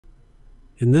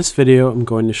In this video, I'm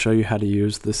going to show you how to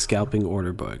use the Scalping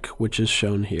order book, which is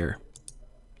shown here.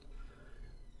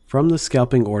 From the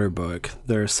Scalping order book,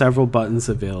 there are several buttons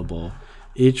available,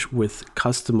 each with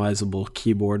customizable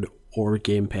keyboard or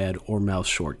gamepad or mouse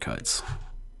shortcuts.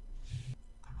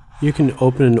 You can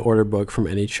open an order book from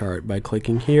any chart by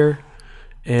clicking here,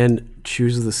 and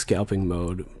choose the scalping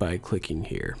mode by clicking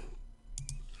here.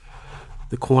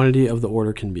 The quantity of the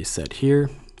order can be set here,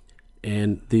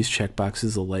 and these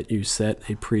checkboxes will let you set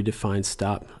a predefined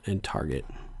stop and target.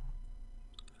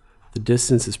 The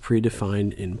distance is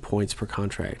predefined in points per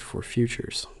contract for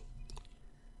futures.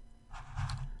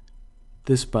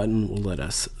 This button will let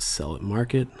us sell at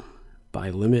market, buy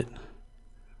limit,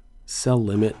 sell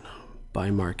limit,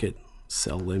 buy market,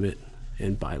 sell limit,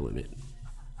 and buy limit.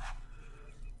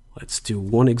 Let's do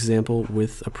one example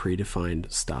with a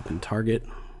predefined stop and target.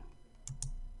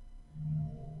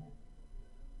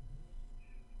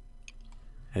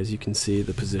 As you can see,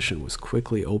 the position was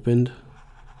quickly opened,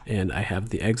 and I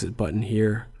have the exit button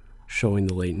here showing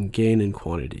the latent gain in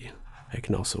quantity. I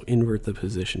can also invert the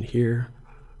position here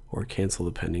or cancel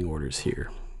the pending orders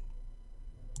here.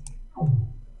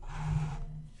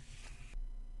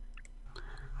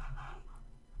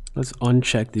 Let's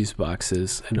uncheck these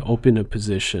boxes and open a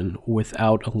position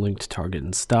without a linked target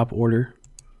and stop order.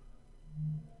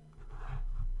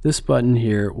 This button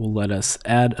here will let us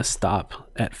add a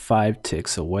stop at 5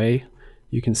 ticks away.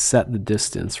 You can set the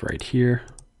distance right here.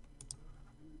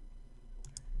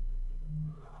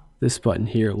 This button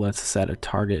here lets us add a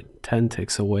target 10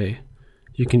 ticks away.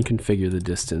 You can configure the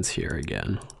distance here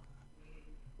again.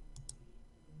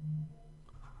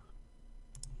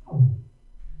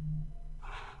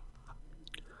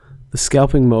 The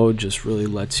scalping mode just really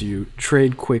lets you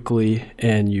trade quickly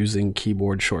and using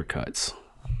keyboard shortcuts.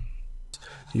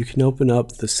 You can open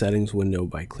up the settings window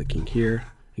by clicking here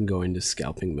and going to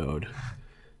scalping mode.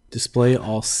 Display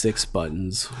all 6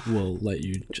 buttons will let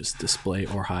you just display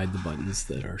or hide the buttons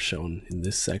that are shown in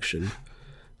this section.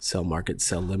 Sell market,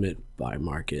 sell limit, buy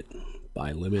market,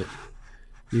 buy limit.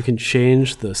 You can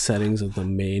change the settings of the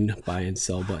main buy and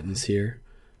sell buttons here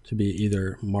to be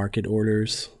either market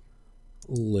orders,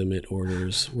 limit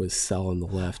orders with sell on the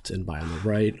left and buy on the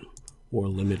right, or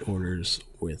limit orders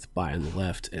with buy on the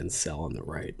left and sell on the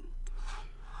right.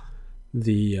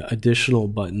 The additional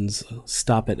buttons,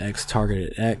 stop at X,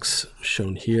 target at X,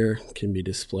 shown here, can be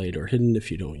displayed or hidden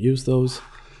if you don't use those,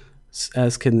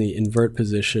 as can the invert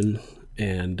position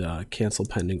and cancel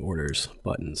pending orders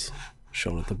buttons,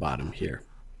 shown at the bottom here.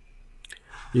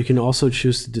 You can also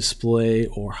choose to display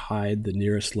or hide the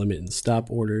nearest limit and stop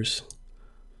orders,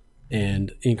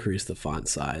 and increase the font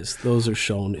size. Those are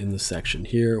shown in the section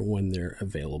here when they're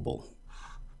available.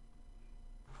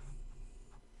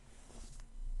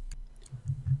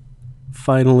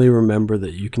 Finally, remember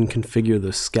that you can configure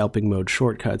the scalping mode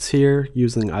shortcuts here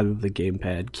using either the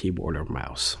gamepad, keyboard, or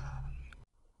mouse.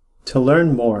 To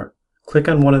learn more, click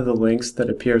on one of the links that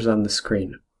appears on the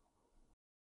screen.